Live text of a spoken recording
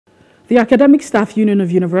The Academic Staff Union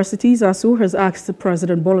of Universities, Asuu, has asked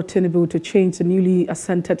President Bola Tinubu to change the newly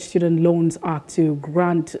assented Student Loans Act to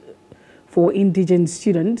grant for indigent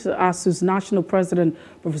students. Asuu's national president,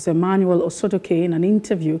 Professor Emmanuel Osotoke, in an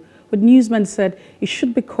interview with newsmen said it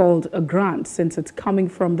should be called a grant since it's coming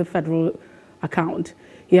from the federal account.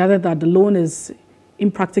 He added that the loan is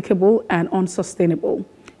impracticable and unsustainable.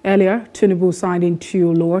 Earlier, Tinubu signed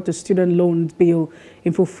into law the student loan bill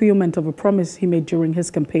in fulfillment of a promise he made during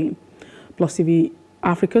his campaign. Plus TV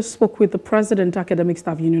Africa spoke with the President, Academic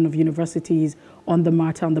Staff Union of Universities on the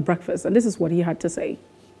matter on the breakfast, and this is what he had to say.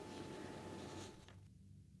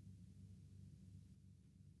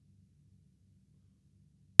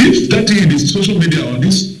 If that in the social media on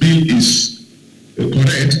this bill is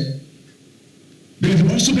correct, there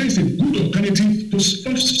is a good alternative to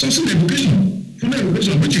social education, full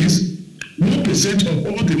education, which is 1% of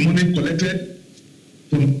all the money collected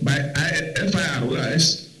by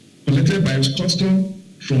FIROs, collected by custom,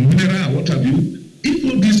 from mineral and what have you. If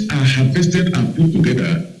all these are harvested and put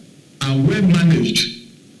together and well managed,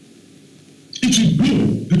 it will grow.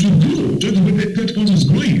 It will grow. Just the way the third country is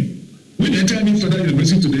growing. When you enter any federal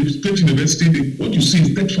university to the state university, what you see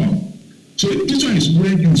is tech farm. So if this one is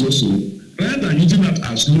well used also, rather than using that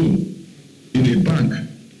as loan in a bank,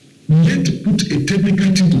 let's put a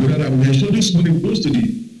technical team together that will ensure this money goes to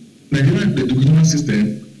the Nigerian educational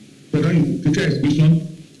system, federal teacher education,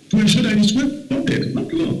 to ensure that it's well funded,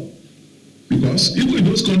 not low. Because even in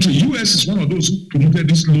those countries, US is one of those who promoted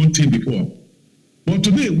this loan thing before. But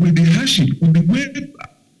today, with the hardship, with the way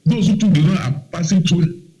those who took the loan are passing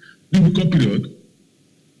through difficult period,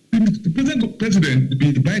 the president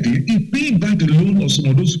Biden is paying back the loan of some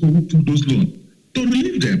of those people who took those loans to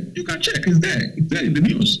relieve them. You can check, it's there in the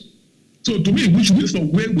news. So to me, we should look for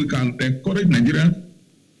where we can encourage Nigerians,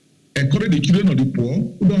 encourage the children of the poor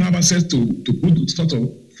who don't have access to good sort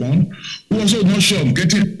of fund, who also not sure of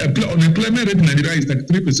getting unemployment rate in Nigeria is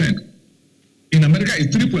 33%. In America,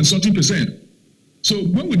 it's 3.something%. So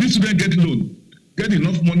when will these students get loan? Get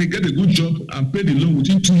enough money, get a good job, and pay the loan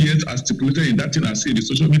within 2 years as stipulated in that thing I see in the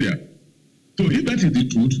social media. So if that is the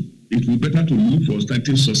truth, it will be better to look for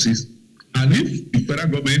alternative sources. And if the federal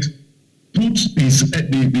government puts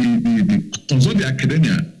consult the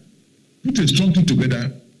academia, put a strong thing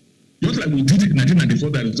together, just like we did in 1994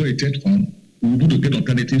 that was a third fund, we will do to get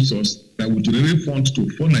alternative source that will generate funds to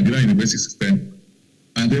fund Nigerian university system,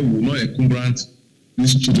 and then we will not encumbrance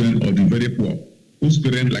these children of the very poor, whose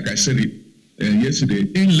parents, like I said it, yesterday,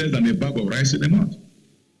 in less than a bag of rice in a month.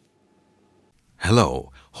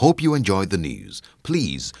 Hello, hope you enjoyed the news.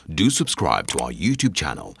 Please do subscribe to our YouTube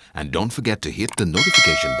channel and don't forget to hit the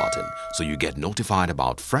notification button so you get notified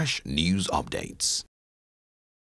about fresh news updates.